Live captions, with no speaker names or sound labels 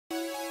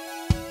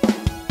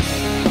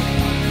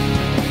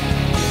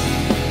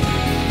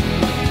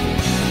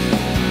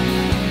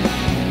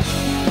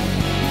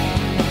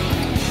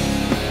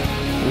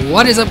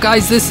What is up,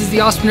 guys? This is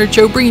the Awesome Nerd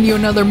Show, bringing you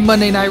another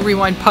Monday Night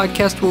Rewind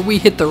podcast where we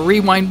hit the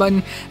rewind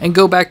button and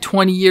go back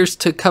 20 years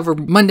to cover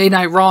Monday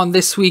Night Raw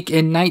this week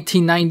in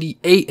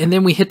 1998, and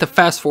then we hit the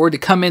fast forward to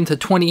come into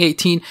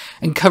 2018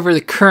 and cover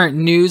the current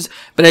news.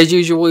 But as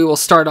usual, we will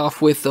start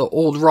off with the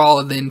old Raw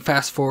and then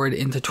fast forward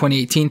into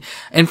 2018.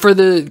 And for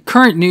the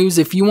current news,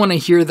 if you want to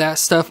hear that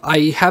stuff,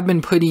 I have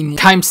been putting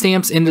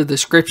timestamps in the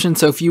description,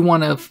 so if you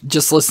want to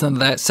just listen to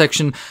that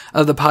section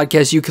of the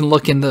podcast, you can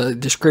look in the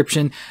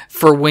description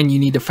for when you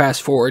need to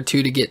fast forward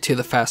to get to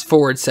the fast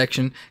forward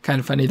section.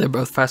 Kind of funny, they're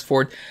both fast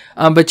forward,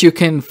 but you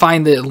can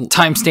find the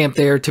timestamp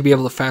there to be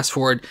able to fast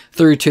forward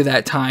through to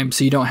that time,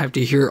 so you don't have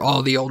to hear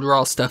all the old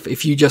Raw stuff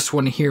if you just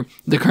want to hear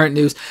the current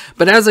news.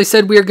 But as I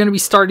said, we are going to be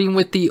starting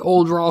with the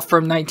old Raw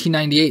from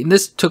 1998, and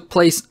this took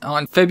place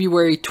on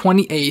February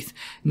 28th,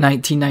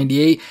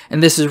 1998,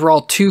 and this is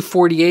Raw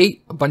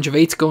 248, a bunch of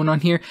 8s going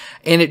on here,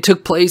 and it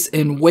took place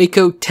in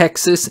Waco,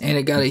 Texas, and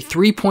it got a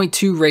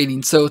 3.2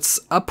 rating, so it's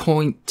up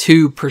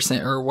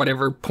 0.2% or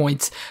whatever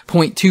points,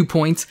 0.2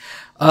 points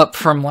up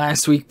from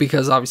last week,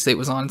 because obviously it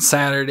was on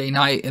Saturday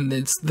night and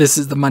this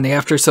is the Monday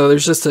after, so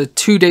there's just a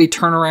 2-day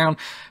turnaround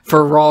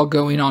for Raw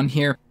going on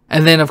here.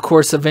 And then, of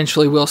course,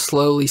 eventually we'll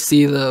slowly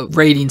see the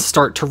ratings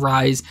start to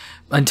rise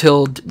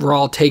until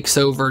Raw takes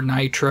over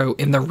Nitro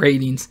in the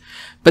ratings.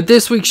 But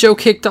this week's show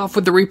kicked off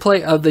with the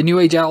replay of the New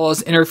Age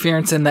Outlaws'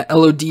 interference in the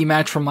LOD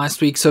match from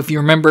last week. So if you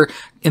remember,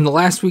 in the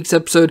last week's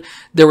episode,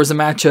 there was a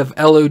match of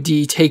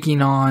LOD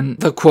taking on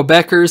the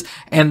Quebecers,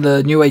 and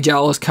the New Age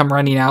Outlaws come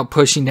running out,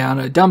 pushing down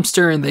a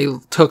dumpster, and they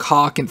took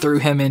Hawk and threw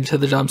him into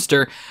the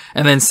dumpster,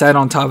 and then sat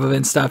on top of it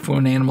and stuff.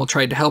 When Animal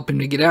tried to help him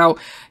to get out,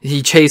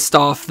 he chased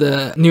off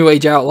the New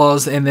Age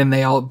Outlaws, and then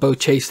they all both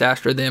chased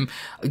after them,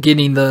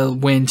 getting the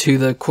win to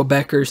the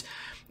Quebecers.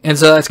 And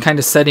so that's kind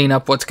of setting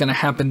up what's going to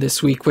happen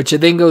this week, which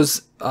it then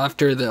goes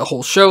after the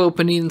whole show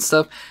opening and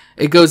stuff.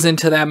 It goes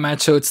into that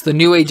match. So it's the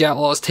New Age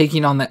Outlaws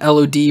taking on the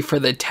LOD for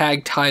the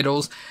tag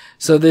titles.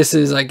 So this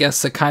is, I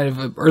guess,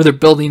 or they're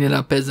building it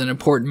up as an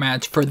important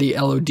match for the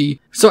LOD.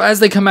 So as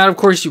they come out, of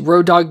course,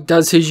 Road Dogg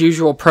does his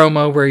usual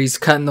promo where he's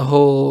cutting the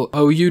whole,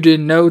 oh, you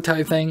didn't know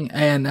type thing.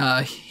 And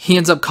he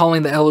ends up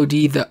calling the LOD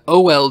the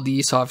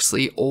OLD, so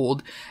obviously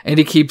old. And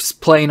he keeps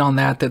playing on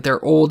that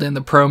they're old in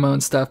the promo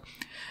and stuff.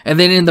 And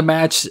then in the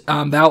match,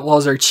 the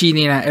Outlaws are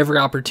cheating at every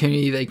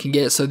opportunity they can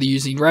get. So they're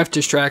using ref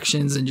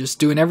distractions and just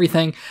doing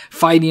everything,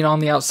 fighting on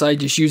the outside,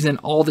 just using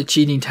all the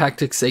cheating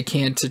tactics they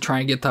can to try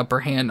and get the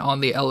upper hand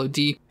on the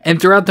LOD. And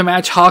throughout the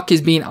match, Hawk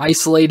is being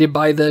isolated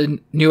by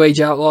the New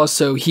Age Outlaws.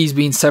 So he's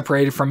being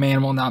separated from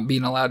Animal, not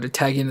being allowed to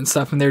tag in and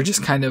stuff. And they're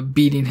just kind of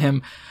beating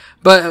him.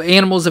 But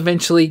Animals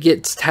eventually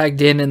gets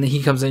tagged in, and then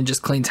he comes in and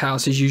just cleans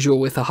house as usual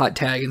with a hot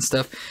tag and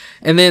stuff.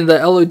 And then the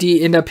LOD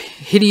end up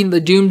hitting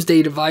the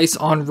Doomsday device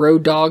on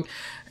Road Dogg,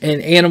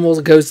 and Animals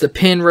goes to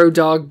pin Road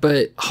Dogg,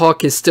 but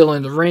Hawk is still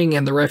in the ring,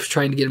 and the ref's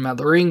trying to get him out of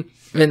the ring.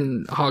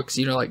 And Hawk's,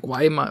 like,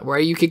 why are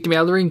you kicking me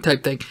out of the ring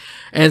type thing.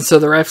 And so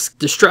the ref's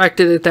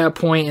distracted at that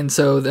point, and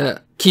so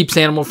that keeps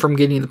Animal from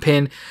getting the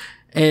pin.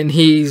 And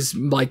he's,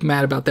 like,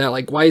 mad about that.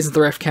 Like, why isn't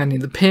the ref counting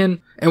the pin?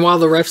 And while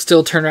the refs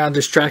still turn around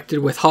distracted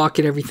with Hawk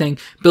and everything,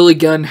 Billy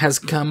Gunn has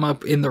come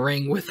up in the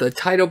ring with the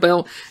title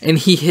belt, and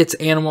he hits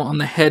Animal on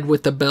the head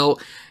with the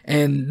belt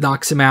and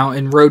knocks him out.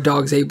 And Road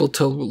Dogg's able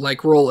to,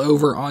 like, roll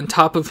over on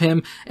top of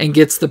him and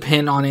gets the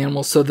pin on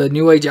Animal. So the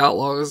New Age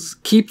Outlaws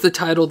keep the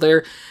title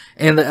there,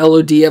 and the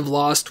LOD have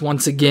lost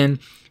once again.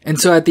 And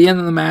so at the end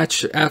of the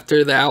match,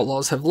 after the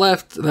Outlaws have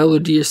left, the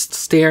LOD is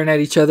staring at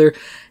each other,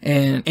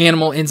 and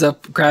Animal ends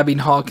up grabbing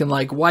Hawk and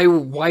like, why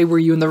were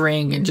you in the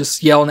ring? And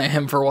just yelling at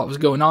him for what was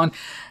going on.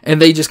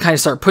 And they just kind of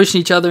start pushing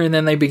each other, and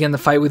then they begin to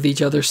fight with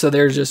each other. So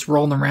they're just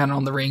rolling around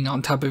on the ring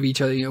on top of each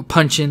other,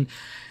 punching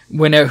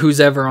who's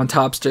ever on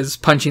top's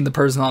just punching the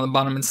person on the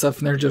bottom and stuff,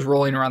 and they're just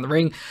rolling around the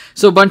ring.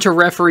 So a bunch of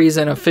referees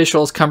and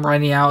officials come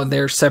running out, and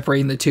they're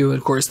separating the two, and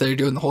of course they're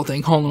doing the whole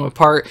thing, holding them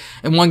apart,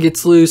 and one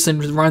gets loose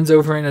and runs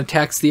over and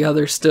attacks the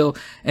other still,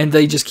 and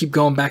they just keep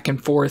going back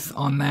and forth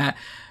on that.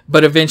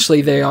 But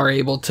eventually they are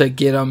able to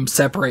get them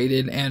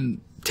separated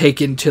and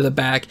taken to the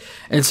back,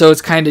 and so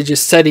it's kind of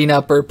just setting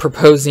up or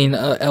proposing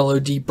a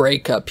LOD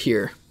breakup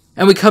here.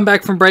 And we come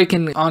back from break,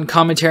 and on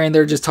commentary, and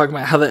they're just talking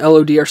about how the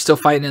LOD are still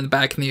fighting in the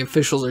back, and the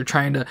officials are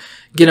trying to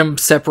get them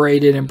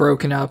separated and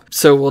broken up.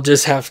 So we'll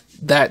just have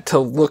that to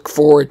look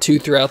forward to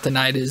throughout the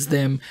night, is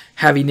them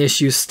having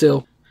issues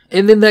still.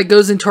 And then that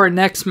goes into our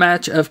next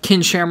match of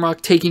Ken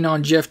Shamrock taking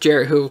on Jeff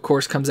Jarrett, who of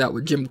course comes out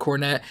with Jim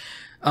Cornette.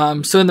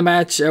 So in the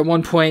match, at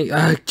one point,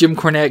 Jim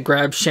Cornette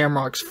grabs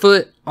Shamrock's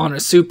foot on a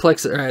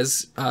suplex,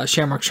 as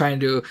Shamrock's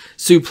trying to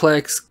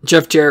suplex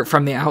Jeff Jarrett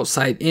from the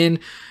outside in.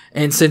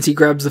 And since he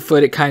grabs the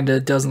foot, it kind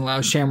of doesn't allow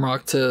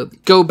Shamrock to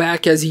go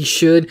back as he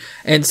should.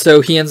 And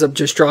so he ends up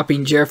just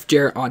dropping Jeff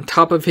Jarrett on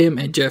top of him.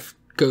 And Jeff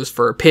goes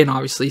for a pin,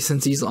 obviously,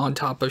 since he's on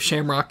top of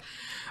Shamrock.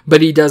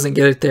 But he doesn't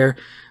get it there.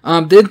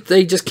 Then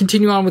they just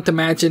continue on with the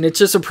match. And it's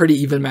just a pretty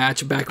even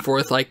match, back and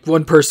forth. Like,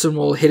 one person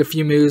will hit a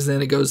few moves,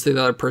 then it goes to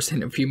the other person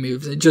hitting a few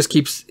moves. It just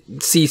keeps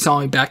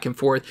seesawing back and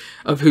forth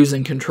of who's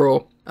in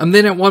control.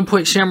 Then at one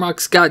point,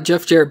 Shamrock's got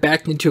Jeff Jarrett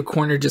backed into a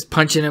corner, just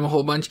punching him a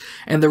whole bunch,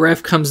 and the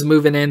ref comes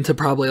moving in to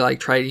probably like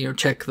try to,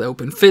 check the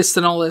open fist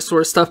and all that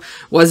sort of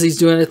stuff. As he's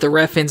doing it, the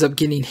ref ends up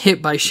getting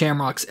hit by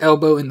Shamrock's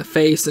elbow in the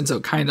face, and so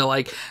it kind of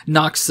like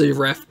knocks the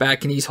ref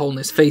back, and he's holding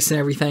his face and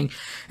everything.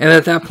 And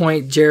at that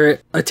point,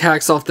 Jarrett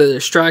attacks off the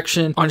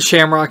distraction on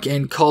Shamrock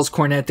and calls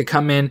Cornette to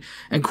come in,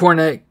 and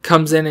Cornette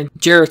comes in, and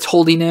Jarrett's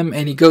holding him,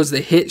 and he goes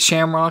to hit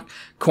Shamrock.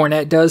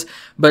 Cornette does,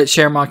 but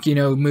Shamrock,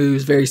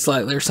 moves very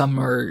slightly or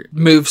something, or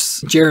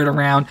moves Jarrett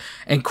around,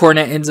 and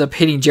Cornette ends up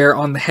hitting Jarrett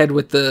on the head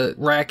with the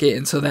racket,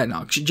 and so that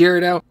knocks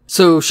Jarrett out.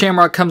 So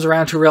Shamrock comes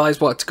around to realize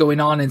what's going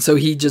on, and so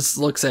he just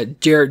looks at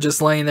Jarrett just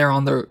laying there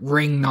on the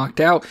ring knocked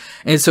out,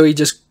 and so he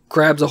just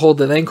grabs a hold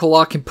of the ankle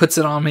lock and puts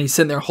it on him, and he's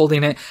sitting there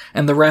holding it,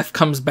 and the ref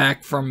comes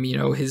back from,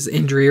 his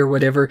injury or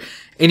whatever,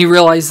 and he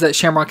realizes that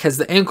Shamrock has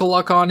the ankle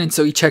lock on, and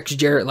so he checks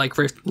Jarrett, like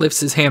lifts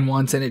his hand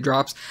once and it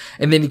drops,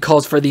 and then he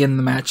calls for the end of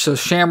the match. So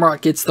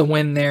Shamrock gets the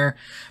win there,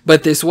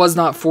 but this was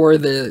not for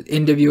the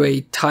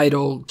NWA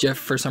title.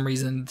 For some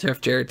reason,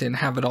 Jeff Jarrett didn't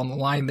have it on the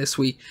line this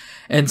week,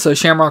 and so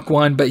Shamrock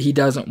won, but he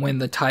doesn't win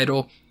the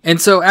title. And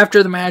so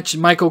after the match,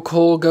 Michael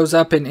Cole goes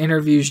up and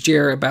interviews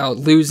Jarrett about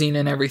losing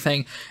and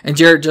everything. And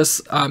Jarrett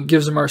just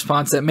gives him a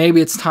response that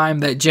maybe it's time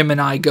that Jim and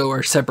I go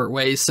our separate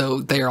ways. So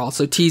they are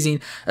also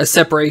teasing a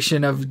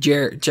separation of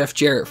Jeff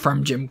Jarrett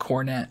from Jim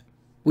Cornette.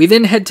 We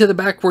then head to the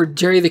back where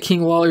Jerry the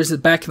King Lawler is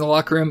back in the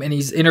locker room, and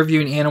he's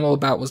interviewing Animal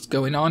about what's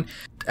going on.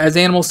 As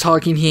Animal's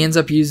talking, he ends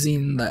up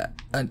using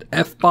an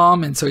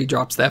F-bomb, and so he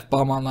drops the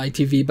F-bomb on live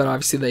TV, but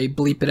obviously they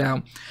bleep it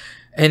out.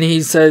 And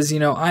he says,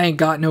 I ain't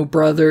got no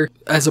brother,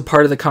 as a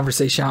part of the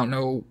conversation. I don't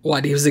know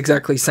what he was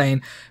exactly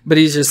saying, but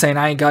he's just saying,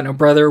 I ain't got no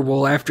brother.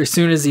 Well, as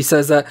soon as he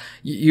says that,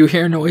 you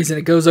hear a noise, and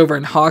it goes over,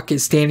 and Hawk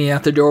is standing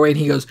at the doorway, and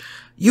he goes,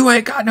 you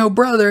ain't got no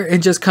brother,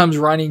 and just comes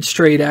running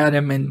straight at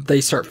him, and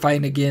they start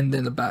fighting again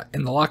in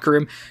the locker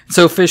room.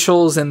 So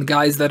officials and the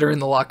guys that are in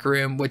the locker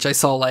room, which I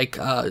saw like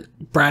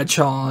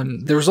Bradshaw,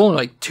 and there was only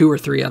like 2 or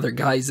 3 other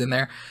guys in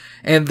there,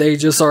 and they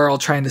just are all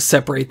trying to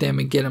separate them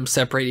and get them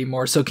separating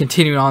more. So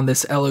continuing on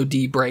this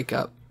LOD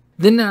breakup.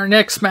 Then our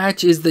next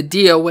match is the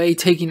DOA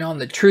taking on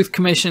the Truth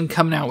Commission,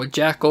 coming out with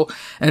Jackal.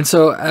 And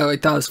so I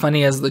thought it was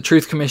funny, as the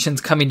Truth Commission's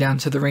coming down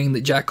to the ring,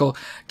 that Jackal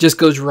just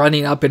goes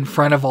running up in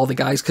front of all the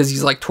guys, because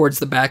he's like towards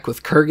the back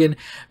with Kurgan.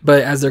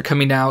 But as they're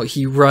coming out,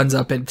 he runs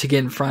up to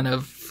get in front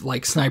of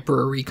like Sniper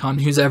or Recon,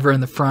 who's ever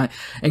in the front,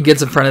 and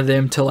gets in front of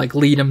them to like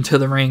lead them to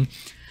the ring.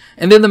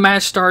 And then the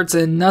match starts,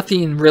 and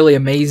nothing really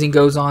amazing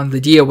goes on.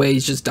 The DOA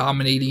is just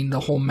dominating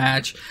the whole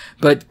match,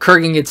 but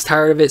Kurgan gets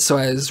tired of it, so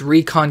as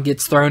Recon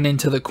gets thrown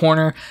into the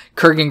corner,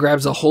 Kurgan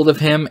grabs a hold of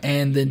him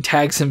and then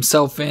tags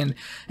himself in,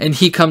 and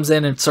he comes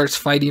in and starts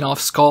fighting off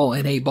Skull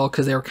and 8-Ball,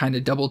 because they were kind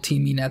of double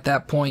teaming at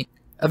that point.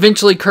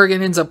 Eventually,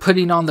 Kurgan ends up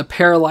putting on the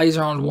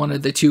Paralyzer on one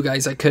of the 2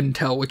 guys, I couldn't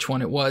tell which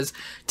one it was,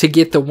 to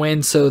get the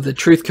win, so the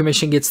Truth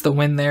Commission gets the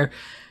win there.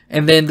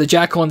 And then the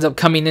Jackal ends up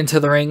coming into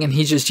the ring, and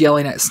he's just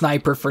yelling at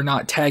Sniper for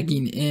not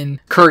tagging in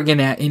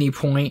Kurgan at any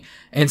point.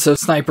 And so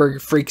Sniper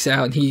freaks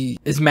out, and he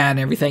is mad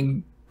and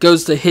everything,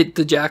 goes to hit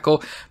the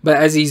Jackal, but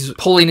as he's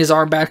pulling his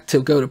arm back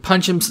to go to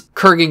punch him,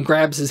 Kurgan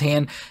grabs his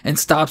hand and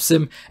stops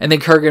him, and then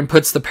Kurgan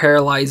puts the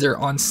Paralyzer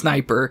on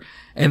Sniper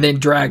and then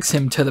drags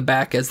him to the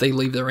back as they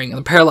leave the ring. And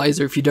the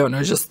Paralyzer, if you don't know,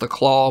 is just the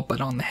claw,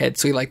 but on the head,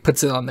 so he like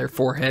puts it on their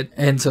forehead,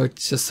 and so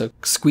it's just a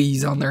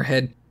squeeze on their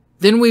head.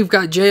 Then we've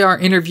got JR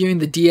interviewing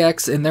the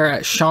DX, and they're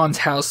at Sean's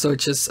house. So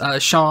it's just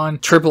Sean,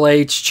 Triple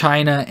H,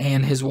 Chyna,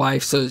 and his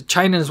wife. So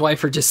Chyna and his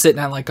wife are just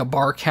sitting at like a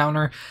bar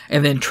counter,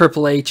 and then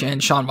Triple H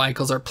and Shawn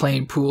Michaels are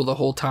playing pool the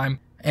whole time.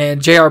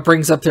 And JR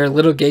brings up their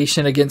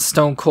litigation against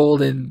Stone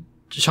Cold, and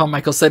Shawn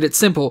Michaels said it's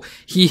simple.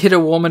 He hit a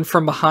woman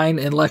from behind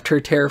and left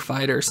her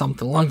terrified, or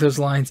something along those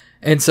lines.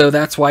 And so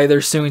that's why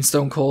they're suing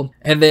Stone Cold.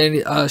 And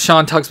then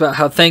Shawn talks about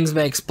how things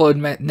may explode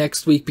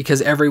next week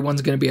because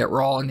everyone's going to be at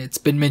Raw. And it's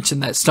been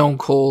mentioned that Stone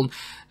Cold,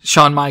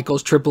 Shawn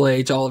Michaels, Triple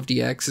H, all of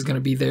DX is going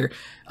to be there.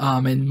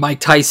 And Mike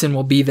Tyson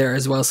will be there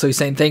as well. So he's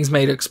saying things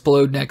may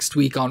explode next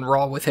week on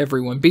Raw with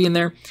everyone being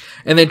there.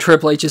 And then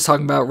Triple H is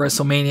talking about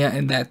WrestleMania,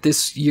 and that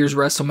this year's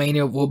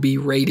WrestleMania will be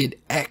rated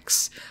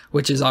X,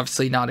 which is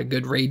obviously not a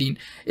good rating.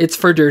 It's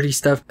for dirty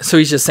stuff. So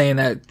he's just saying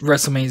that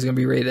WrestleMania is going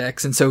to be rated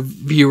X, and so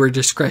viewer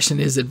discretion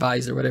is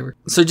advised or whatever.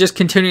 So just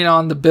continuing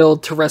on the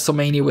build to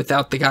WrestleMania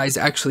without the guys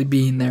actually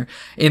being there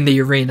in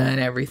the arena and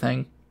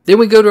everything. Then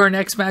we go to our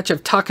next match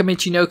of Taka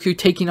Michinoku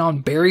taking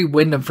on Barry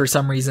Windham for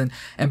some reason.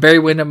 And Barry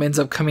Windham ends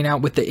up coming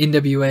out with the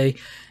NWA.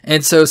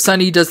 And so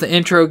Sunny does the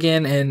intro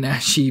again, and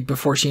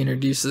before she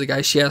introduces the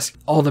guy, she asks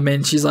all the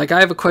men, she's like, I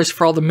have a question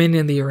for all the men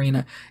in the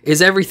arena.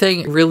 Is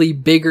everything really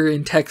bigger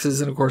in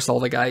Texas? And of course all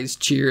the guys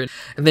cheer,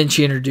 and then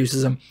she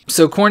introduces them.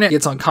 So Cornette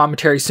gets on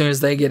commentary as soon as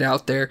they get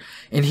out there,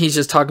 and he's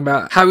just talking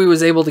about how he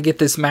was able to get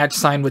this match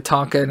signed with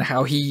Taka, and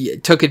how he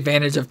took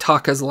advantage of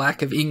Taka's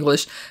lack of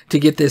English to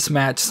get this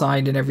match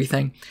signed and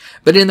everything.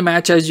 But in the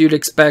match, as you'd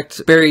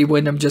expect, Barry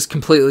Windham just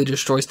completely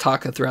destroys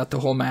Taka throughout the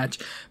whole match.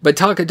 But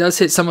Taka does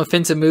hit some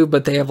offensive move,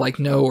 but they have like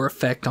no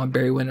effect on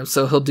Barry Windham.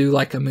 So he'll do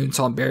like a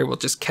moonsault. Barry will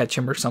just catch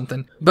him or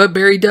something. But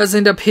Barry does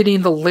end up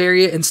hitting the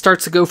lariat and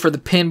starts to go for the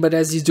pin. But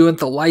as he's doing it,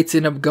 the lights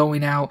end up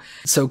going out.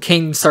 So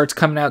Kane starts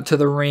coming out to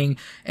the ring.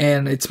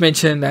 And it's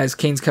mentioned as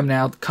Kane's coming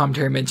out, the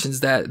commentary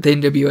mentions that the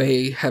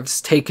NWA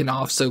has taken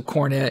off. So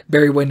Cornette,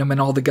 Barry Windham, and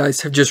all the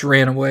guys have just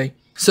ran away.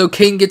 So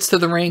Kane gets to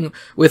the ring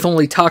with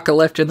only Taka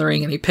left in the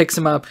ring, and he picks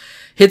him up,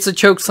 hits a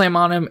chokeslam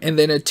on him, and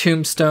then a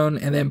tombstone,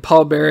 and then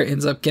Paul Bearer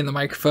ends up getting the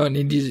microphone,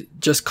 and he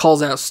just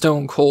calls out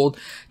Stone Cold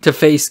to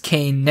face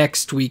Kane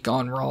next week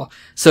on Raw.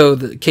 So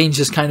Kane's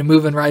just kind of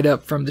moving right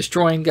up from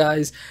destroying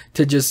guys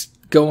to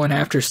just going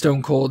after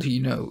Stone Cold, who,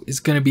 you know, is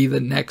going to be the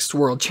next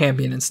world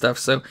champion and stuff.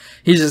 So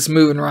he's just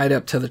moving right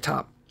up to the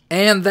top.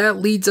 And that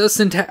leads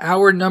us into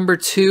hour number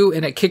 2,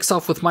 and it kicks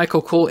off with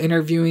Michael Cole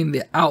interviewing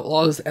the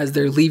Outlaws as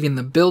they're leaving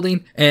the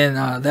building, and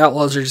the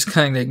Outlaws are just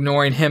kind of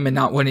ignoring him and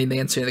not wanting to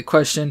answer the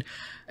question.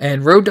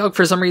 And Road Dogg,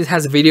 for some reason,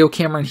 has a video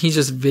camera, and he's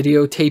just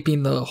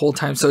videotaping the whole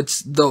time. So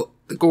it's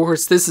of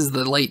course, this is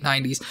the late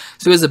 90s,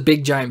 so he has a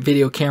big giant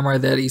video camera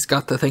that he's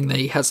got the thing that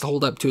he has to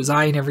hold up to his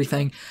eye and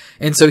everything.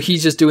 And so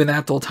he's just doing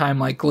that the whole time,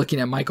 like looking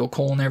at Michael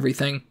Cole and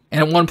everything.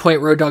 And at one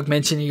point, Road Dogg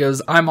mentioned, he goes,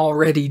 "I'm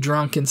already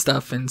drunk" and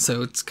stuff. And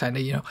so it's kind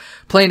of, you know,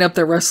 playing up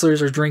that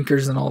wrestlers are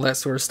drinkers and all that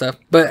sort of stuff.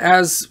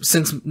 But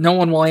since no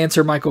one will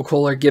answer Michael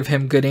Cole or give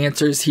him good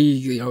answers, he,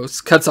 you know,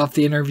 cuts off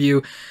the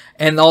interview.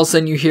 And all of a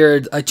sudden you hear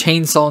a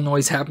chainsaw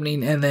noise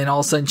happening, and then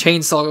all of a sudden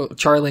Chainsaw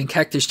Charlie and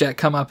Cactus Jack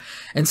come up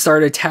and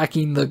start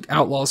attacking the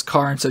Outlaw's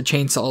car. And so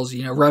Chainsaw's,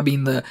 you know,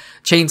 rubbing the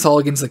chainsaw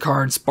against the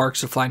car and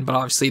sparks are flying. But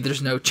obviously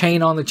there's no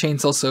chain on the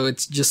chainsaw, so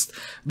it's just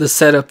the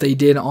setup they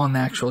did on the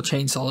actual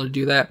chainsaw to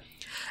do that.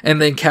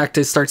 And then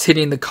Cactus starts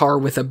hitting the car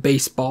with a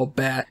baseball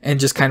bat and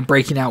just kind of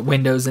breaking out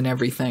windows and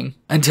everything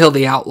until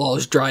the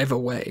Outlaws drive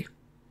away.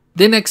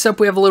 Then next up,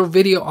 we have a little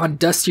video on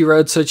Dusty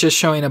Rhodes. So it's just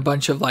showing a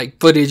bunch of like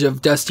footage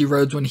of Dusty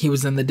Rhodes when he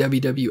was in the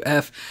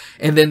WWF.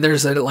 And then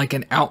there's like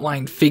an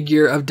outline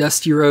figure of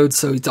Dusty Rhodes.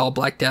 So he's all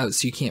blacked out,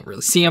 so you can't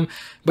really see him.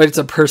 But it's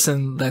a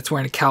person that's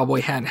wearing a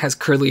cowboy hat and has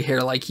curly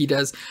hair like he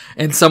does.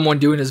 And someone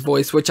doing his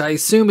voice, which I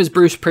assume is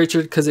Bruce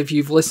Pritchard, because if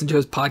you've listened to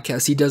his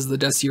podcast, he does the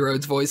Dusty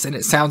Rhodes voice, and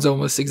it sounds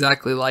almost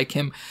exactly like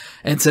him.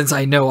 And since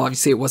I know,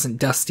 obviously, it wasn't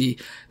Dusty,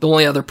 the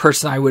only other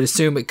person I would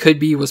assume it could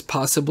be was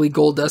possibly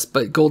Goldust.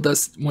 But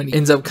Goldust, when he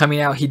ends up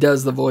coming out, he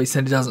does the voice,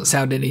 and it doesn't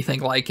sound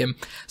anything like him.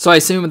 So I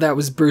assume that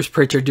was Bruce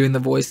Pritchard doing the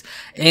voice.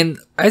 And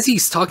as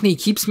he's talking, he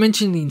keeps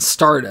mentioning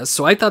Stardust.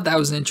 So I thought that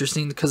was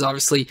interesting, because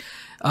obviously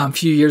a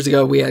few years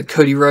ago, we had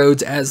Cody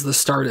Rhodes as the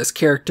Stardust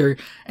character,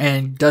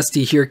 and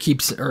Dusty here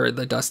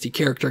the Dusty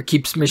character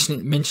keeps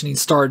mentioning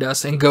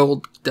Stardust, and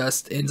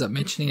Goldust ends up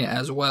mentioning it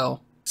as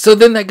well. So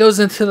then that goes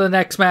into the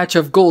next match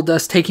of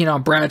Goldust taking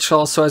on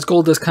Bradshaw. So as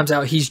Goldust comes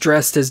out, he's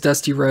dressed as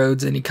Dusty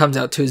Rhodes, and he comes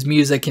out to his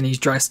music, and he's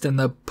dressed in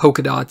the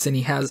polka dots, and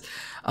he has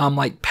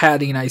like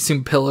padding, I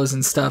assume pillows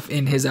and stuff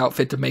in his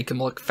outfit to make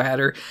him look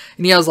fatter.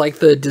 And he has like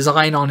the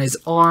design on his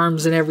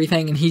arms and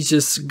everything, and he's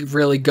just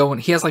really going,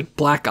 he has like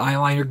black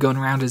eyeliner going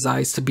around his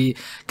eyes to be,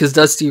 because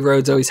Dusty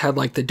Rhodes always had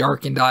like the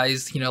darkened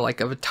eyes, you know, like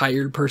of a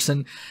tired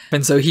person.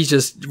 And so he's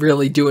just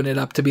really doing it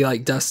up to be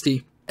like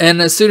Dusty. And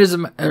as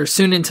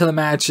soon into the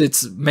match,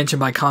 it's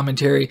mentioned by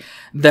commentary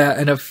that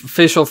an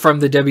official from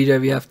the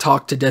WWF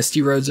talked to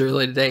Dusty Rhodes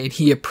earlier today, and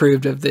he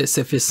approved of this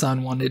if his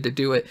son wanted to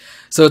do it.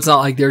 So it's not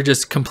like they're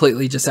just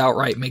completely just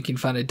outright making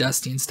fun of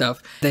Dusty and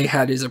stuff. They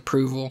had his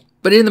approval.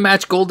 But in the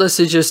match, Goldust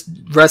is just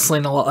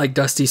wrestling a lot like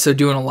Dusty, so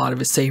doing a lot of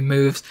his same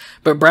moves.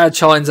 But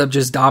Bradshaw ends up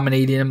just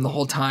dominating him the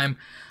whole time.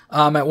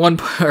 At one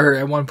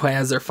point,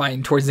 as they're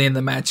fighting towards the end of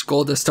the match,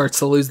 Goldust starts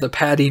to lose the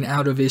padding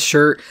out of his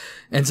shirt,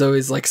 and so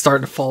he's like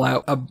starting to fall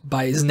out up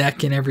by his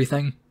neck and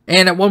everything.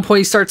 And at one point,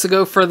 he starts to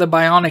go for the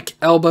bionic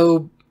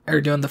elbow, or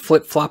doing the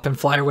flip, flop, and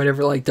fly, or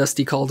whatever like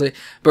Dusty called it.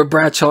 But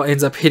Bradshaw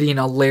ends up hitting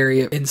a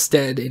lariat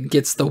instead and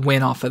gets the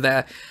win off of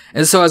that.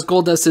 And so as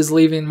Goldust is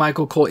leaving,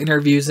 Michael Cole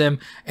interviews him,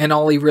 and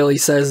all he really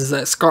says is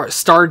that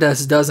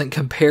Stardust doesn't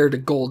compare to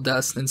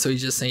Goldust, and so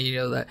he's just saying, you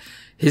know, that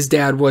his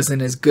dad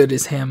wasn't as good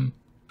as him.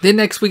 Then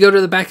next we go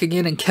to the back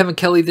again, and Kevin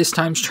Kelly this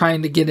time's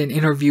trying to get an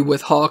interview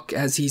with Hawk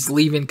as he's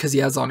leaving, because he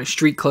has on his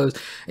street clothes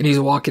and he's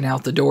walking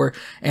out the door,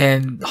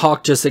 and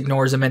Hawk just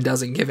ignores him and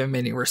doesn't give him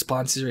any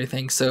responses or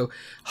anything. So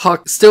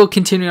Hawk still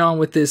continuing on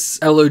with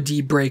this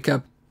LOD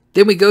breakup.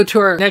 Then we go to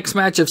our next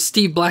match of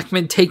Steve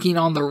Blackman taking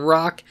on The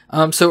Rock.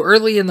 So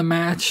early in the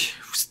match,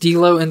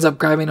 D'Lo ends up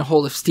grabbing a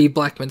hold of Steve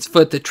Blackman's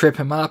foot to trip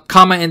him up.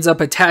 Kama ends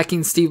up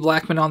attacking Steve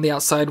Blackman on the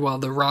outside while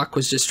The Rock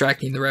was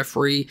distracting the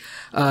referee.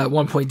 At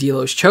one point,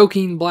 D'Lo's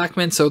choking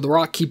Blackman, so The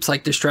Rock keeps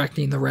like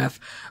distracting the ref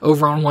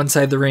over on one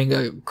side of the ring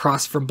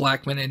across from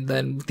Blackman, and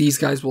then these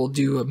guys will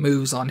do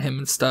moves on him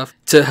and stuff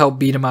to help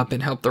beat him up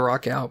and help The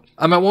Rock out.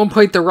 At one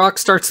point, The Rock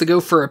starts to go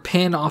for a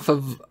pin off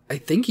of, I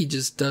think he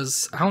just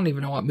does, I don't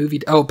even know what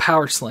movie,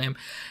 Power Slam.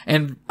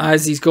 And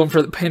as he's going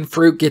for the pin,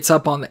 Faarooq gets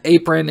up on the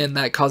apron, and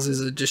that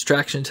causes a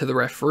distraction to the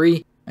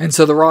referee. And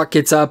so The Rock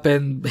gets up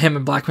and him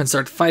and Blackman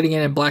start fighting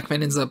it, and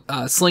Blackman ends up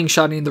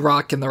slingshotting The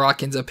Rock, and The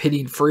Rock ends up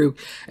hitting Faarooq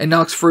and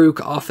knocks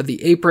Faarooq off of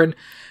the apron.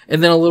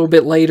 And then a little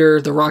bit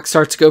later, The Rock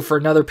starts to go for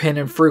another pin,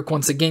 and Faarooq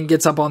once again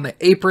gets up on the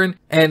apron,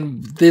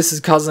 and this is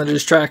causing a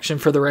distraction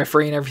for the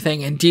referee and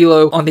everything. And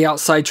D'Lo on the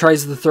outside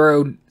tries to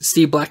throw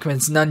Steve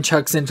Blackman's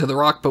nunchucks into The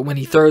Rock, but when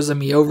he throws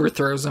them, he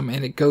overthrows them,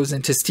 and it goes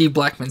into Steve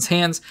Blackman's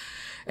hands.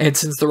 And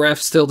since the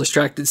ref's still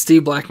distracted,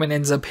 Steve Blackman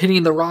ends up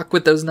hitting The Rock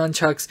with those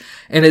nunchucks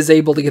and is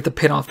able to get the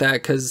pin off that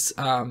because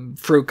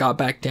Faarooq got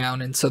back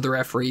down. And so the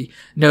referee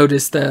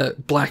noticed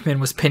that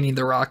Blackman was pinning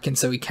The Rock, and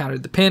so he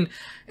countered the pin,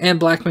 and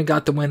Blackman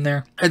got the win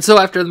there. And so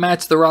after the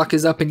match, The Rock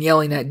is up and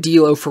yelling at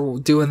D'Lo for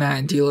doing that,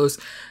 and D'Lo's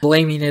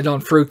blaming it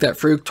on Faarooq, that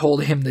Faarooq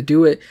told him to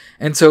do it.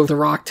 And so The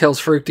Rock tells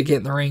Faarooq to get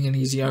in the ring, and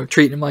he's,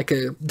 treating him like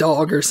a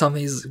dog or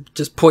something. He's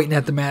just pointing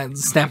at the mat and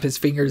snap his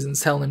fingers and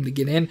telling him to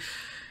get in.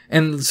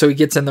 And so he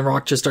gets in, The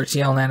Rock just starts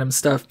yelling at him and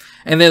stuff.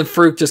 And then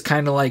Faarooq just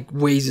kind of like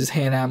waves his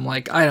hand at him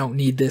like, I don't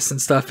need this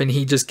and stuff. And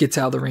he just gets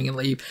out of the ring and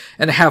leave.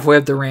 And halfway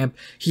up the ramp,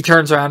 he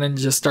turns around and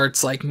just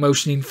starts like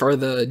motioning for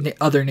the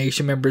other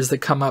nation members that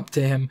come up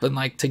to him and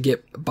like to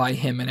get by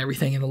him and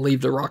everything and to leave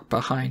The Rock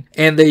behind.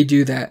 And they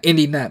do that,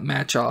 ending that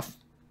match off.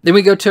 Then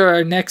we go to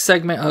our next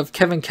segment of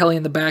Kevin Kelly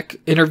in the back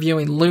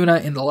interviewing Luna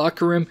in the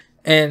locker room.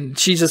 And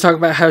she's just talking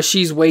about how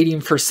she's waiting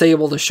for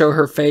Sable to show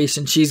her face,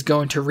 and she's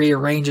going to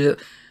rearrange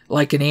it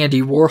like an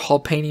Andy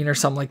Warhol painting or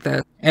something like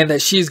that, and that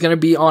she's going to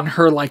be on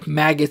her like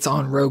maggots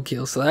on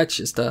roadkill. So that's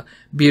just a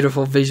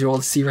beautiful visual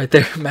to see right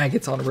there,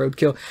 maggots on a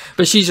roadkill.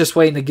 But she's just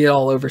waiting to get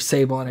all over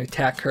Sable and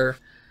attack her.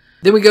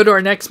 Then we go to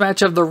our next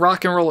match of the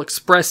Rock and Roll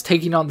Express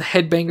taking on the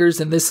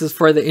Headbangers, and this is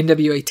for the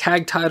NWA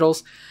tag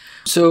titles.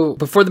 So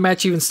before the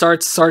match even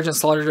starts, Sergeant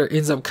Slaughter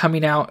ends up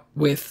coming out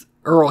with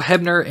Earl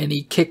Hebner, and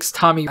he kicks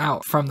Tommy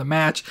out from the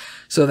match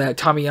so that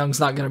Tommy Young's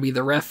not going to be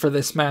the ref for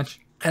this match.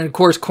 And of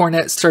course,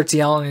 Cornette starts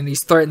yelling, and he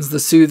threatens to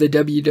sue the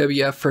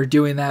WWF for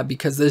doing that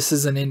because this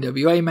is an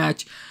NWA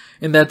match,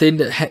 and that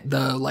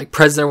the like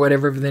president or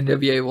whatever of the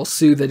NWA will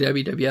sue the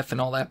WWF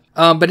and all that.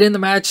 But in the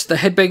match, the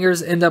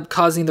Headbangers end up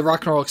causing the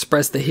Rock and Roll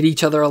Express to hit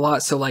each other a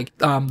lot. So like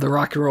the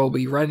Rock and Roll will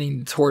be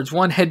running towards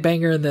one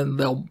Headbanger, and then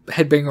the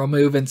Headbanger will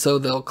move, and so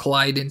they'll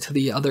collide into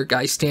the other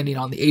guy standing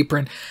on the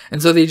apron.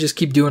 And so they just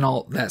keep doing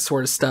all that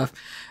sort of stuff.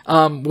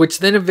 Which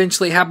then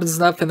eventually happens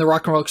enough, and the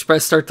Rock and Roll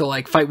Express start to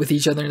like fight with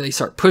each other, and they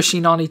start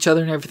pushing on each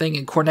other and everything,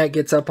 and Cornette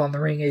gets up on the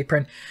ring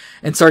apron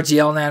and starts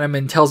yelling at him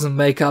and tells him to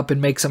make up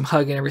and makes him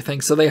hug and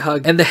everything. So they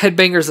hug, and the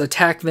Headbangers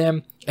attack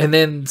them, and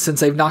then since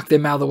they've knocked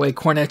them out of the way,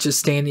 Cornette's just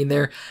standing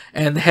there,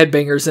 and the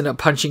Headbangers end up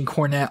punching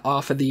Cornette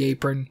off of the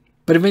apron.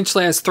 But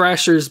eventually, as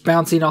Thrasher's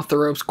bouncing off the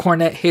ropes,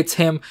 Cornette hits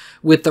him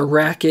with the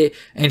racket,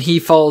 and he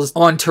falls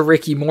onto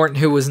Ricky Morton,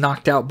 who was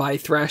knocked out by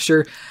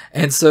Thrasher.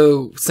 And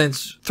so,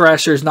 since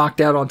Thrasher's knocked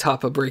out on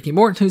top of Ricky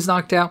Morton, who's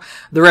knocked out,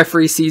 the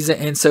referee sees it,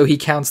 and so he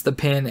counts the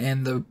pin,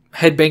 and the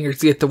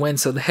Headbangers get the win.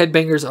 So the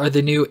Headbangers are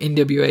the new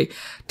NWA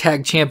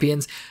Tag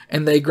Champions,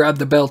 and they grab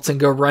the belts and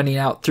go running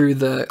out through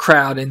the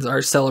crowd and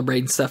are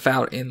celebrating stuff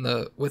out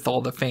with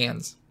all the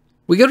fans.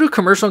 We go to a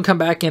commercial and come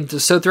back in.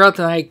 So throughout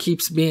the night, it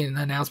keeps being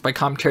announced by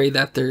commentary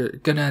that they're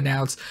going to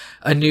announce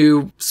a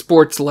new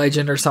sports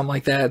legend or something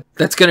like that.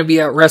 That's going to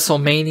be at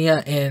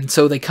WrestleMania. And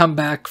so they come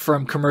back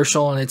from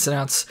commercial and it's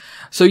announced.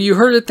 So you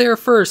heard it there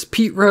first.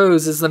 Pete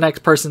Rose is the next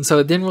person. So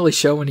it didn't really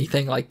show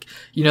anything. Like,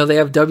 they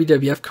have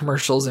WWF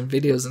commercials and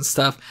videos and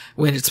stuff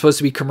when it's supposed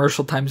to be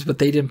commercial times, but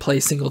they didn't play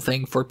a single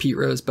thing for Pete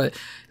Rose. But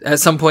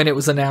at some point it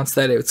was announced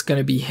that it's going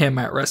to be him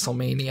at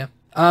WrestleMania.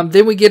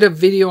 Then we get a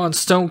video on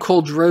Stone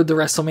Cold's road to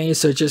WrestleMania,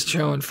 so just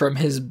showing from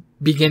his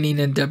beginning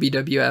in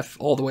WWF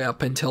all the way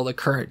up until the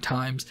current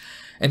times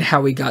and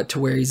how he got to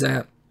where he's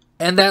at.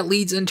 And that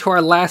leads into our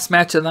last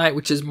match of the night,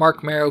 which is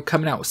Mark Merrow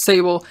coming out with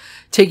Sable,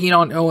 taking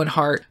on Owen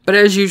Hart. But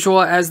as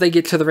usual, as they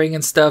get to the ring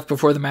and stuff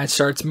before the match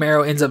starts,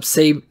 Merrow ends up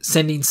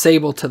sending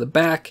Sable to the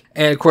back.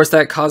 And of course,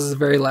 that causes a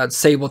very loud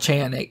Sable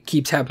chant, and it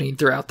keeps happening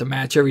throughout the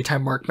match. Every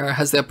time Mark Merrow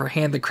has the upper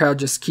hand, the crowd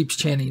just keeps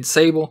chanting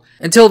Sable.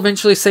 Until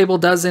eventually Sable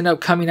does end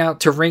up coming out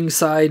to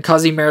ringside,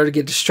 causing Merrow to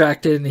get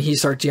distracted, and he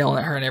starts yelling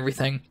at her and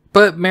everything.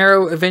 But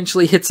Merrow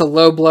eventually hits a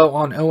low blow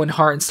on Owen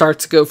Hart and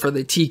starts to go for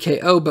the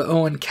TKO, but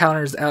Owen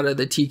counters out of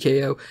the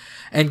TKO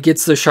and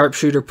gets the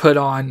sharpshooter put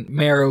on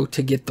Merrow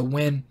to get the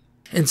win.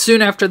 And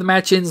soon after the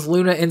match ends,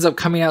 Luna ends up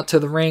coming out to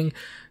the ring,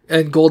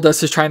 and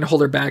Goldust is trying to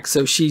hold her back,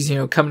 so she's,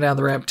 coming down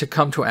the ramp to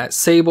come to at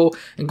Sable,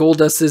 and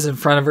Goldust is in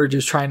front of her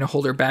just trying to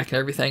hold her back and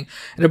everything.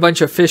 And a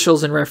bunch of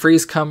officials and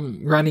referees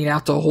come running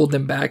out to hold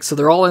them back, so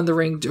they're all in the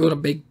ring doing a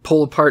big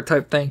pull apart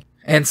type thing.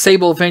 And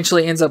Sable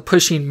eventually ends up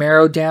pushing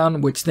Merrow down,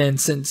 which then,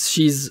 since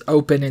she's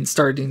open and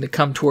starting to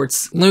come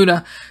towards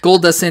Luna,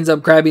 Goldust ends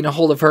up grabbing a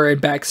hold of her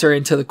and backs her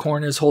into the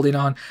corners, holding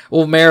on.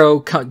 Well, Merrow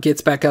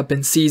gets back up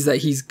and sees that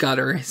he's got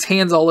his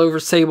hands all over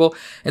Sable,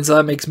 and so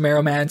that makes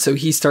Merrow mad, so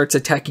he starts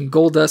attacking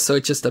Goldust, so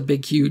it's just a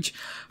big, huge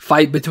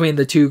fight between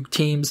the two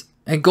teams.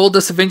 And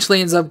Goldust eventually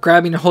ends up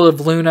grabbing a hold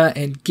of Luna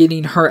and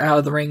getting her out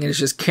of the ring and is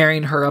just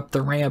carrying her up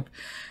the ramp.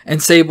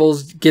 And Sable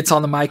gets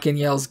on the mic and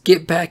yells,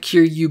 "Get back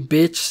here, you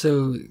bitch."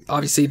 So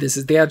obviously this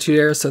is the Attitude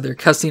Era, so they're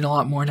cussing a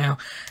lot more now.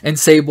 And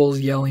Sable's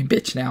yelling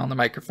bitch now on the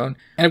microphone.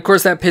 And of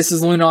course that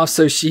pisses Luna off,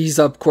 so she's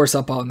up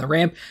on the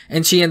ramp.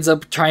 And she ends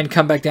up trying to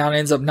come back down,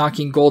 ends up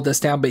knocking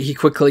Goldust down, but he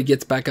quickly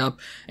gets back up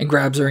and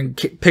grabs her and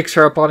picks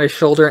her up on his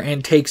shoulder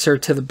and takes her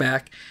to the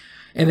back.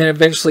 And then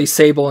eventually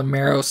Sable and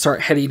Mero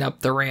start heading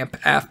up the ramp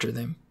after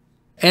them.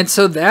 And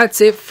so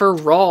that's it for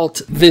Raw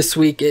this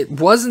week. It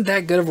wasn't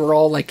that good of a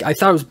Raw. Like, I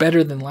thought it was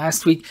better than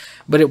last week,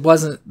 but it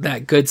wasn't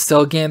that good. Still,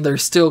 again, they're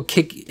still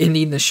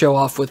ending the show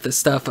off with the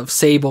stuff of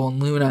Sable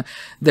and Luna,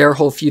 their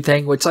whole feud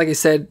thing, which, like I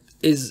said,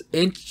 is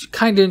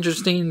kind of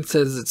interesting. It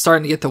says it's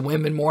starting to get the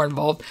women more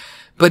involved,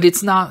 but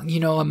it's not,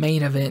 you know, a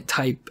main event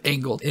type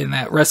angle in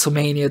that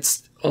WrestleMania.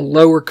 It's a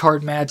lower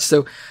card match,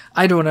 so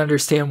I don't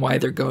understand why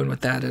they're going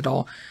with that at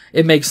all.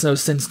 It makes no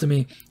sense to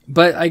me.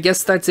 But I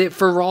guess that's it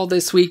for Raw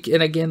this week.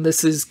 And again,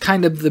 this is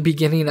kind of the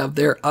beginning of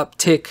their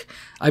uptick.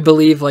 I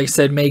believe, like I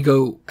said, may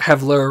go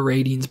have lower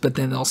ratings, but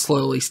then they'll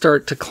slowly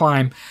start to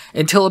climb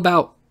until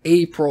about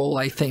April,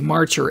 I think.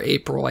 March or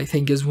April, I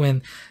think, is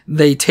when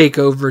they take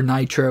over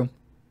Nitro.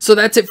 So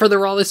that's it for the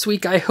Raw this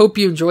week. I hope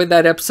you enjoyed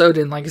that episode.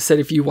 And like I said,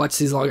 if you watch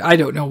these along, I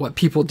don't know what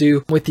people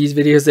do with these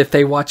videos if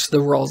they watch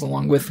the Raws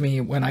along with me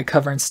when I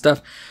cover and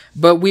stuff.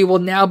 But we will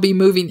now be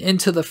moving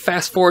into the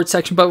fast forward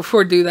section. But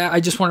before I do that, I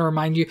just want to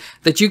remind you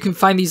that you can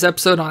find these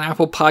episodes on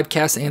Apple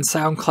Podcasts and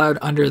SoundCloud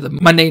under the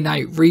Monday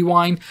Night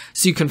Rewind.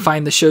 So you can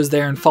find the shows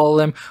there and follow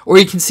them. Or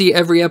you can see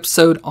every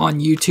episode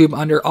on YouTube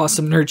under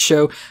Awesome Nerd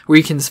Show, where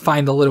you can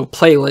find the little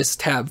playlist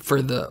tab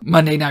for the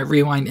Monday Night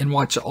Rewind and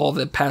watch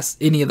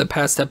any of the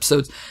past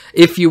episodes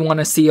if you want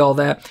to see all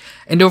that.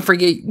 And don't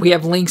forget, we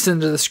have links in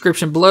the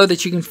description below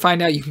that you can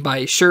find out. You can buy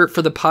a shirt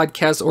for the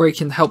podcast, or you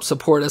can help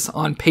support us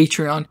on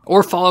Patreon,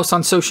 or follow us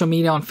on social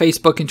media on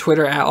Facebook and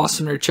Twitter at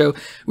Awesome Nerd Show,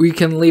 where you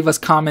can leave us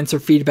comments or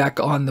feedback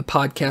on the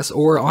podcast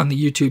or on the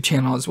YouTube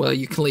channel as well.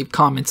 You can leave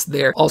comments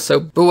there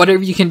also. But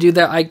whatever you can do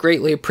that, I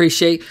greatly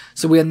appreciate.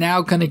 So we are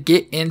now going to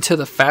get into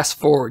the fast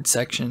forward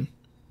section.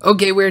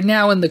 Okay, we're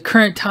now in the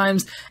current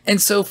times.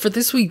 And so for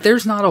this week,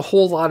 there's not a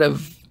whole lot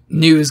of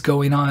news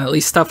going on, at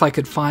least stuff I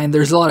could find.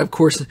 There's a lot of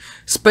course,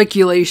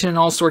 speculation and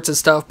all sorts of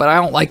stuff, but I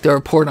don't like to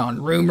report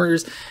on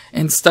rumors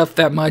and stuff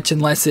that much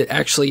unless it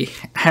actually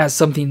has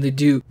something to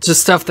do.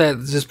 Just stuff that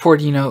just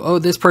poured, you know, oh,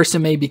 this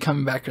person may be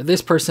coming back, or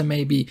this person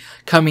may be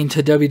coming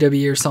to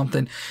WWE or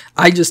something.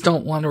 I just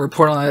don't want to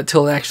report on that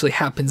until it actually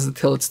happens,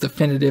 until it's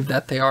definitive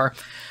that they are.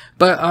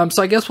 But,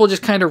 so I guess we'll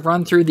just kind of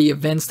run through the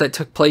events that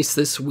took place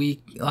this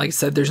week. Like I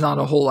said, there's not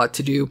a whole lot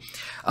to do.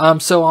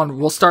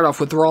 We'll start off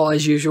with Raw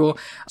as usual.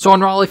 So on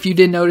Raw, if you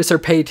did notice or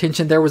pay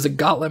attention, there was a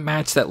gauntlet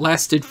match that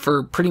lasted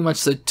for pretty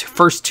much the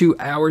first 2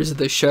 hours of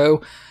the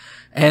show.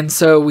 And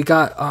so we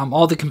got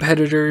all the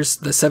competitors,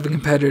 the 7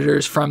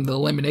 competitors from the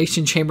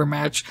Elimination Chamber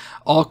match,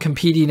 all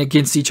competing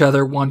against each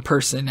other, one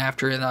person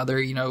after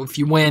another. You know, if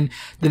you win,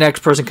 the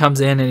next person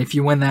comes in, and if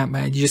you win that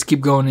match, you just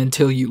keep going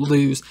until you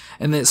lose,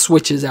 and then it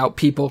switches out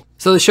people.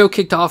 So the show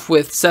kicked off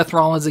with Seth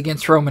Rollins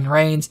against Roman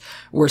Reigns,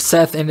 where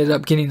Seth ended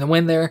up getting the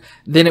win there.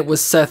 Then it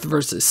was Seth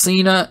versus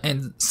Cena,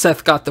 and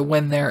Seth got the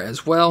win there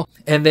as well.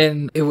 And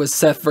then it was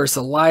Seth versus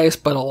Elias,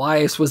 but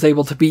Elias was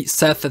able to beat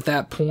Seth at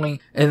that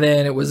point. And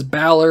then it was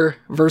Balor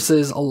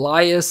versus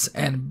Elias,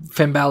 and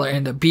Finn Balor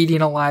ended up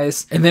beating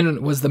Elias. And then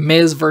it was The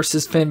Miz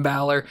versus Finn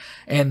Balor,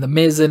 and The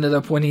Miz ended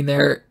up winning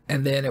there.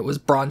 And then it was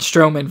Braun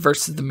Strowman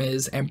versus The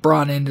Miz, and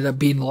Braun ended up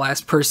being the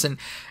last person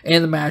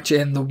in the match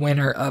and the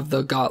winner of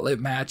the gauntlet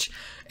match.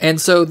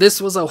 And so this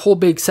was a whole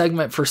big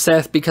segment for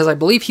Seth, because I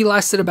believe he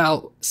lasted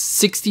about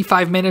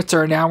 65 minutes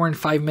or an hour and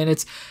 5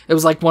 minutes. It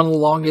was like one of the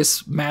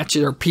longest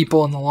matches, or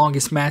people in the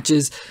longest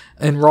matches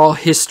in Raw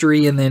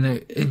history. And then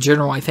in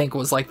general, I think it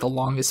was like the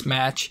longest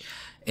match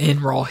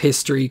in Raw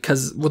history,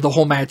 because with the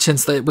whole match,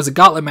 since it was a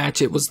gauntlet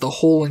match, it was the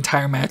whole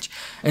entire match.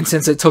 And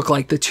since it took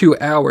like the 2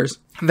 hours,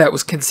 that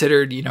was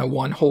considered, you know,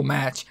 one whole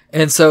match.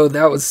 And so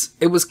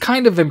it was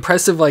kind of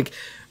impressive. Like,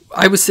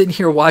 I was sitting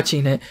here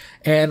watching it,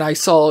 and I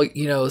saw,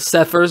 you know,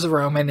 Seth versus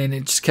Roman, and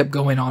it just kept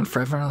going on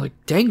forever. And I was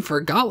like, dang, for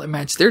a gauntlet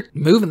match, they're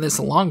moving this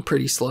along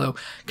pretty slow,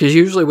 because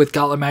usually with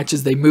gauntlet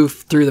matches, they move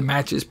through the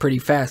matches pretty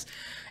fast.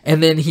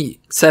 And then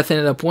Seth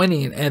ended up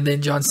winning, and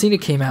then John Cena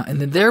came out,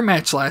 and then their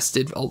match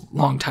lasted a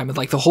long time.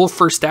 Like, the whole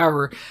first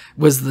hour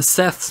was the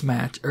Seth's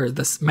match, or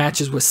the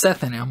matches with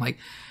Seth in it. I'm like,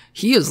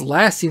 he is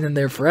lasting in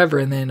there forever.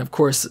 And then, of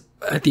course,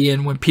 at the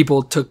end, when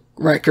people took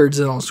records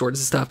and all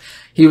sorts of stuff,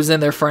 he was in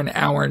there for an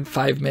hour and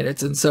 5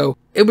 minutes. And so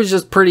it was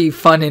just pretty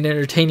fun and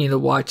entertaining to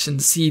watch and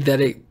see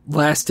that it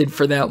lasted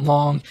for that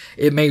long.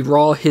 It made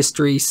Raw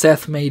history.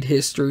 Seth made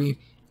history.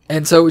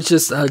 And so it's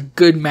just a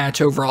good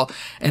match overall,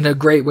 and a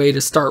great way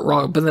to start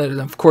Raw. But then,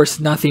 of course,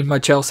 nothing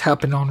much else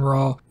happened on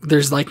Raw.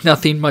 There's like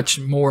nothing much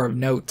more of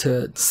note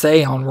to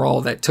say on Raw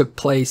that took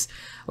place.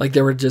 Like,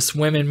 there were just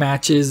women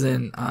matches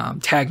and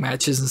tag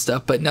matches and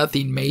stuff, but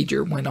nothing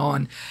major went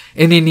on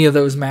in any of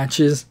those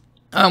matches.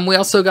 We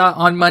also got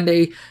on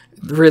Monday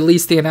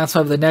released the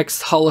announcement of the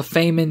next Hall of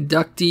Fame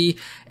inductee,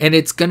 and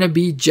it's going to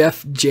be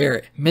Jeff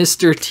Jarrett,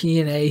 Mr.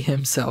 TNA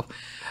himself.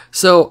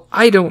 So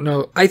I don't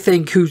know. I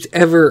think who's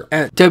ever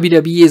at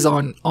WWE is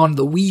on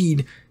the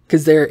weed,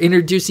 because they're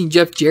introducing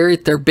Jeff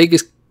Jarrett, their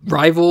biggest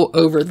rival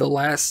over the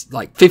last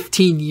like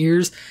 15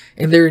 years,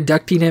 and they're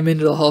inducting him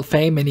into the Hall of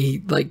Fame, and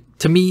he, like,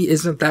 to me,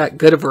 isn't that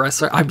good of a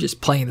wrestler. I'm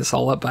just playing this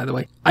all up, by the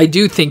way. I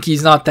do think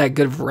he's not that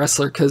good of a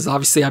wrestler, because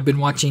obviously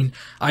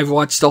I've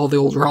watched all the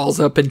old Raws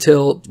up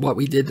until what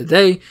we did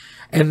today,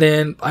 and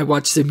then I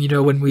watched him, you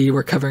know, when we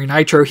were covering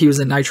Nitro. He was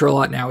in Nitro a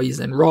lot, now he's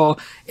in Raw,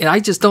 and I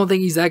just don't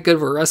think he's that good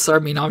of a wrestler. I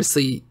mean,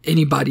 obviously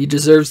anybody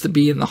deserves to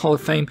be in the Hall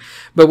of Fame,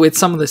 but with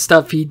some of the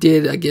stuff he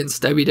did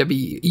against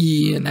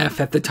WWE and F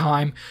at the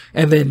time,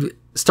 and then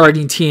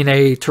starting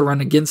TNA to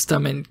run against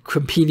them and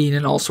competing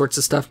and all sorts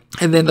of stuff.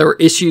 And then there were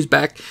issues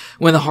back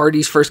when the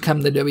Hardys first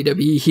come to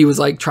WWE. He was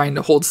like trying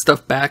to hold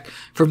stuff back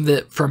from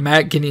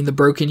Matt getting the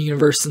broken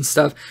universe and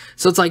stuff.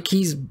 So it's like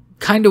he's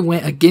kind of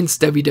went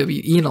against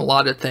WWE in a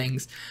lot of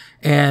things.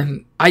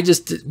 And I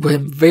just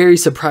am very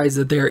surprised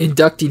that they're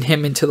inducting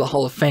him into the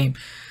Hall of Fame.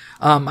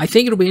 I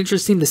think it'll be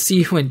interesting to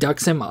see who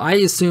inducts him. I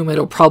assume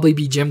it'll probably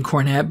be Jim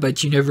Cornette,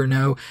 but you never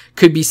know.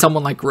 Could be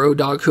someone like Road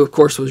Dogg, who of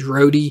course was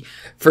roadie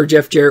for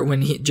Jeff Jarrett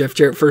when Jeff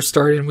Jarrett first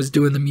started and was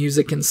doing the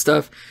music and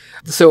stuff.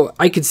 So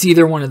I could see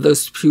either one of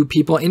those two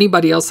people.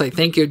 Anybody else, I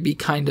think it would be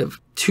kind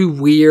of too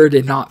weird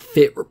and not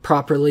fit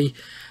properly.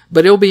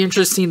 But it'll be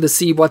interesting to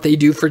see what they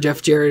do for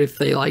Jeff Jarrett, if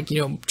they, like,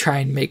 you know, try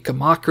and make a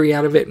mockery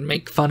out of it and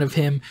make fun of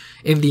him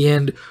in the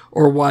end,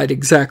 or what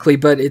exactly.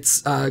 But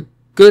it's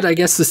good, I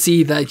guess, to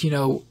see that, you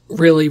know,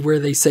 really where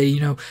they say, you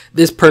know,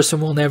 this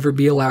person will never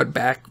be allowed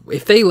back.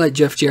 If they let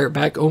Jeff Jarrett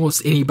back,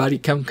 almost anybody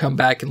can come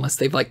back unless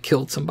they've, like,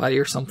 killed somebody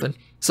or something.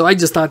 So I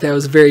just thought that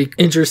was very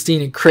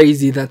interesting and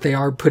crazy that they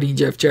are putting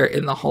Jeff Jarrett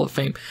in the Hall of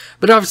Fame.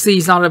 But obviously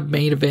he's not a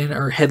main event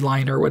or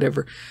headline or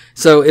whatever.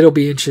 So it'll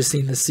be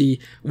interesting to see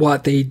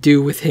what they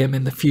do with him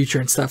in the future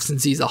and stuff,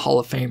 since he's a Hall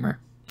of Famer.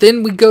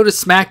 Then we go to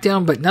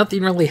SmackDown, but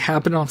nothing really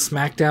happened on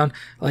SmackDown.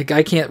 Like,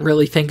 I can't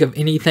really think of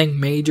anything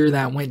major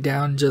that went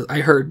down. Just,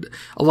 I heard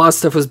a lot of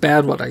stuff was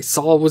bad. What I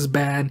saw was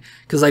bad,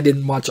 because I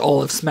didn't watch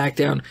all of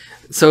SmackDown.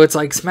 So it's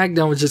like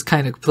SmackDown was just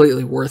kind of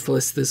completely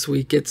worthless this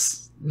week.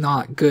 It's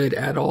not good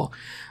at all.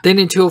 Then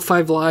in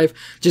 205 Live,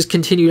 just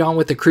continued on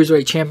with the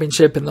Cruiserweight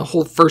Championship, and the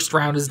whole first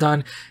round is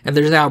done, and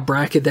there's now a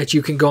bracket that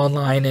you can go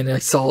online, and I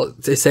saw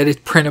they said it's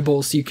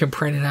printable, so you can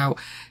print it out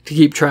to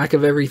keep track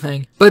of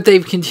everything. But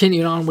they've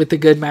continued on with the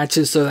good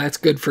matches, so that's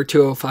good for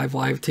 205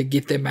 Live to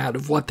get them out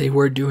of what they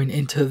were doing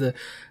into the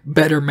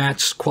better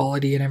match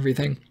quality and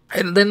everything.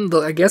 And then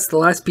I guess the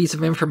last piece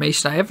of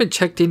information, I haven't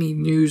checked any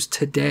news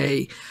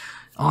today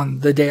on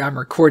the day I'm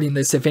recording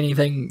this, if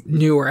anything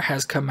newer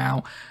has come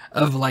out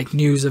of, like,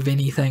 news of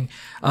anything.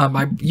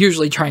 I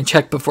usually try and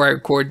check before I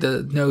record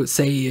the note,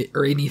 say,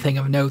 or anything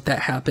of note that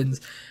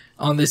happens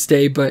on this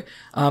day. But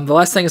the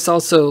last thing is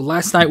also,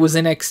 last night was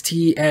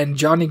NXT, and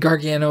Johnny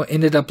Gargano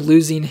ended up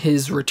losing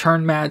his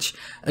return match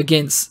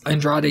against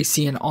Andrade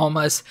Cien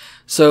Almas.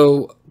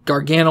 So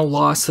Gargano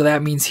lost, so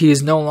that means he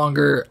is no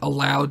longer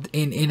allowed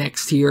in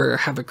NXT or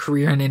have a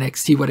career in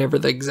NXT, whatever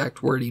the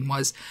exact wording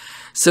was.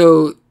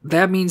 So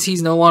that means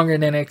he's no longer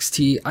in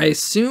NXT. I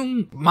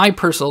assume, my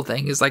personal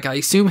thing is, like, I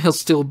assume he'll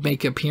still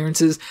make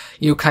appearances,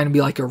 you know, kind of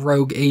be like a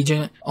rogue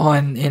agent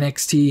on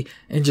NXT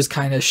and just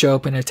kind of show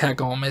up and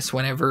attack Almas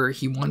whenever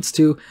he wants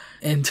to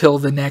until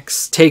the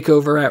next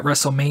takeover at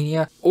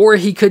WrestleMania. Or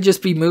he could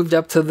just be moved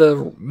up to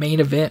the main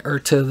event, or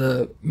to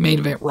the main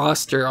event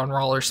roster on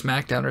Raw or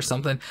SmackDown or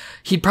something.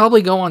 He'd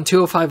probably go on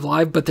 205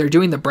 Live, but they're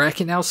doing the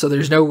bracket now, so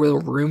there's no real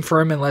room for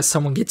him unless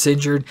someone gets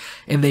injured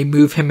and they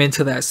move him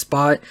into that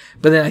spot.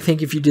 But then I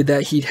think if you did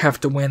that, he'd have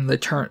to win the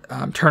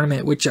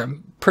tournament, which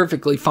I'm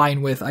perfectly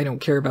fine with. I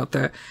don't care about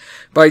that.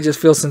 But I just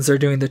feel since they're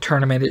doing the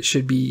tournament, it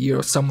should be, you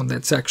know, someone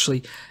that's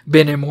actually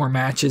been in more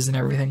matches and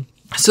everything.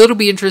 So it'll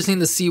be interesting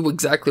to see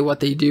exactly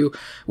what they do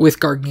with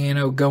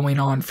Gargano going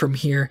on from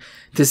here,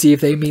 to see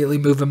if they immediately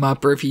move him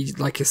up, or if he,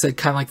 like I said,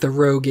 kind of like the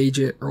rogue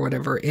agent or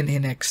whatever in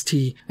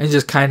NXT, and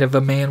just kind of a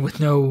man with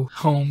no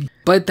home.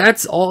 But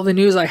that's all the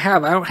news I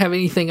have. I don't have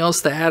anything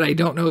else to add. I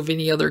don't know of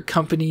any other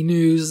company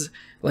news,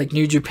 like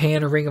New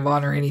Japan or Ring of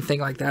Honor or anything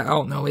like that. I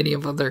don't know any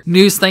of other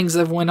news things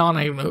that went on.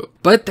 I don't know.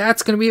 But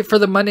that's going to be it for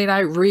the Monday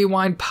Night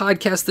Rewind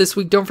podcast this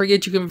week. Don't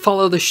forget you can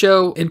follow the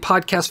show in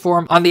podcast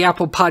form on the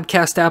Apple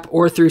Podcast app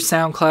or through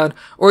SoundCloud,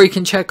 or you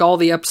can check all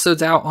the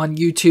episodes out on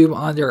YouTube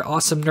on their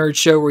Awesome Nerd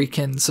Show, where you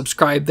can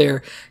subscribe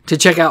there to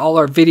check out all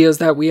our videos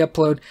that we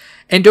upload.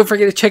 And don't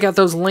forget to check out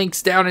those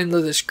links down in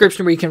the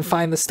description where you can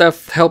find the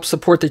stuff to help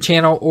support the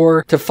channel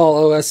or to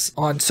follow us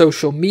on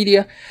social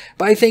media.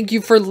 But I thank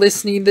you for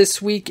listening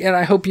this week, and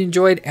I hope you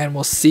enjoyed, and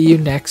we'll see you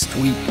next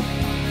week.